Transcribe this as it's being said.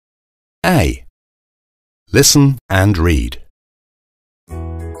A. Listen and read.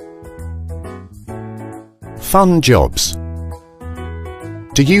 Fun jobs.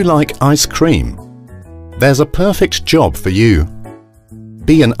 Do you like ice cream? There's a perfect job for you.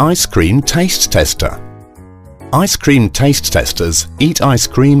 Be an ice cream taste tester. Ice cream taste testers eat ice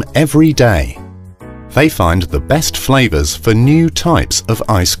cream every day. They find the best flavors for new types of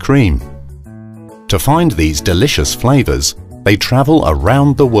ice cream. To find these delicious flavors, they travel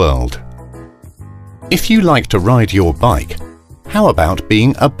around the world. If you like to ride your bike, how about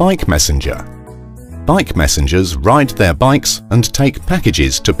being a bike messenger? Bike messengers ride their bikes and take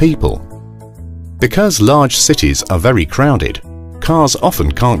packages to people. Because large cities are very crowded, cars often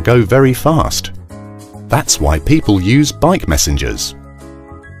can't go very fast. That's why people use bike messengers.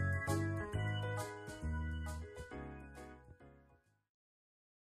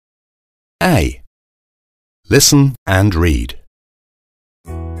 A. Listen and read.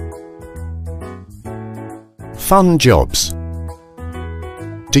 Fun jobs.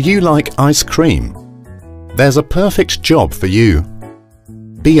 Do you like ice cream? There's a perfect job for you.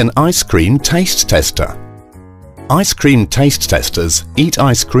 Be an ice cream taste tester. Ice cream taste testers eat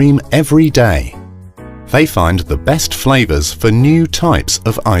ice cream every day. They find the best flavors for new types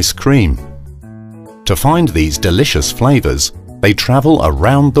of ice cream. To find these delicious flavors, they travel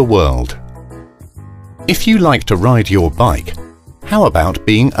around the world. If you like to ride your bike, how about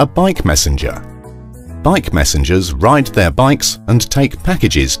being a bike messenger? Bike messengers ride their bikes and take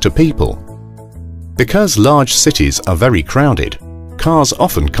packages to people. Because large cities are very crowded, cars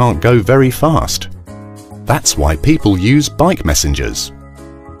often can't go very fast. That's why people use bike messengers.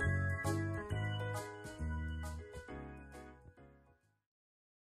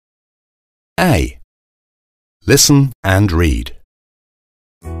 A. Listen and read.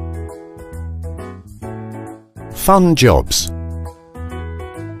 Fun jobs.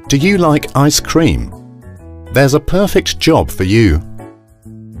 Do you like ice cream? There's a perfect job for you.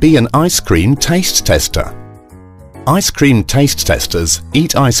 Be an ice cream taste tester. Ice cream taste testers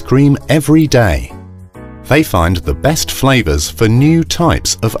eat ice cream every day. They find the best flavors for new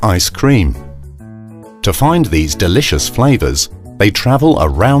types of ice cream. To find these delicious flavors, they travel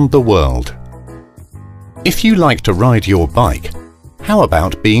around the world. If you like to ride your bike, how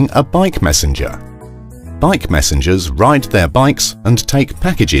about being a bike messenger? Bike messengers ride their bikes and take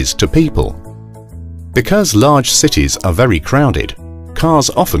packages to people. Because large cities are very crowded, cars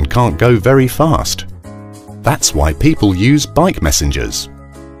often can't go very fast. That's why people use bike messengers.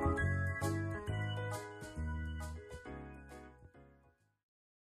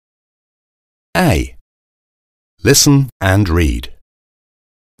 A. Listen and read.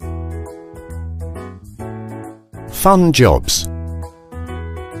 Fun jobs.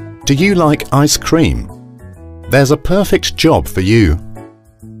 Do you like ice cream? There's a perfect job for you.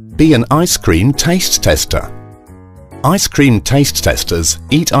 Be an ice cream taste tester. Ice cream taste testers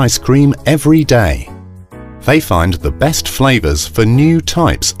eat ice cream every day. They find the best flavors for new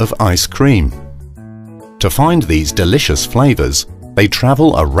types of ice cream. To find these delicious flavors, they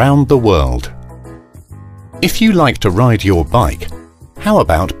travel around the world. If you like to ride your bike, how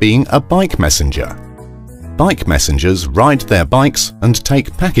about being a bike messenger? Bike messengers ride their bikes and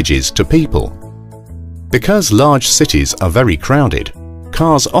take packages to people. Because large cities are very crowded,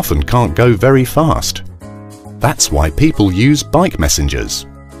 cars often can't go very fast. That's why people use bike messengers.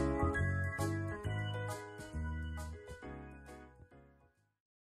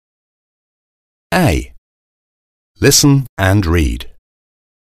 A. Listen and read.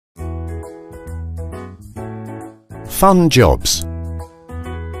 Fun jobs.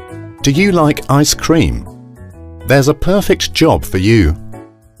 Do you like ice cream? There's a perfect job for you.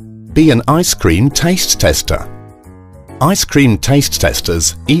 Be an ice cream taste tester. Ice cream taste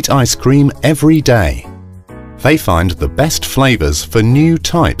testers eat ice cream every day. They find the best flavors for new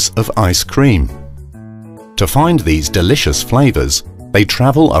types of ice cream. To find these delicious flavors, they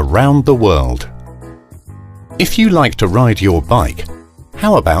travel around the world. If you like to ride your bike,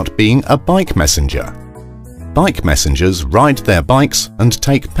 how about being a bike messenger? Bike messengers ride their bikes and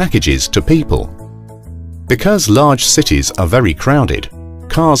take packages to people. Because large cities are very crowded,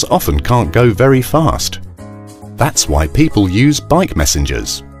 cars often can't go very fast. That's why people use bike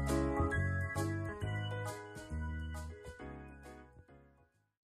messengers.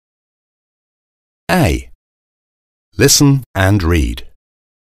 A. Listen and read.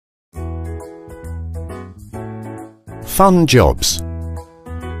 Fun jobs.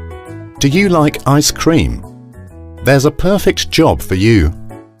 Do you like ice cream? There's a perfect job for you.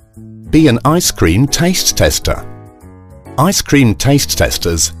 Be an ice cream taste tester. Ice cream taste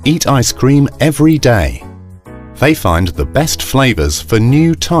testers eat ice cream every day. They find the best flavors for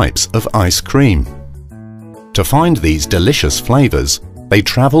new types of ice cream. To find these delicious flavors, they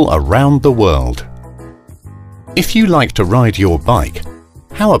travel around the world. If you like to ride your bike,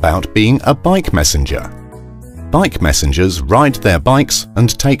 how about being a bike messenger? Bike messengers ride their bikes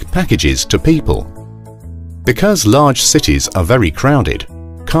and take packages to people. Because large cities are very crowded,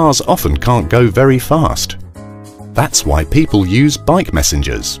 cars often can't go very fast. That's why people use bike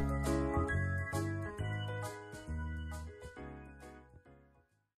messengers.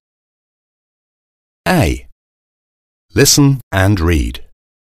 A. Listen and read.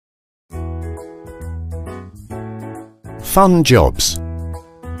 Fun jobs.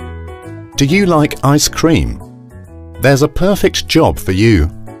 Do you like ice cream? There's a perfect job for you.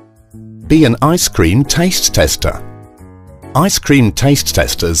 Be an ice cream taste tester. Ice cream taste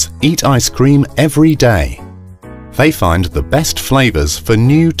testers eat ice cream every day. They find the best flavors for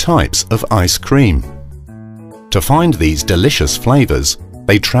new types of ice cream. To find these delicious flavors,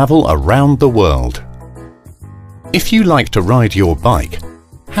 they travel around the world. If you like to ride your bike,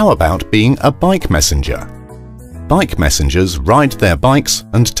 how about being a bike messenger? Bike messengers ride their bikes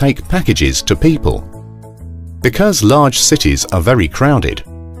and take packages to people. Because large cities are very crowded,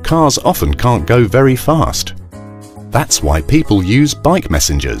 cars often can't go very fast. That's why people use bike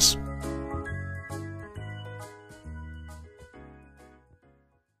messengers.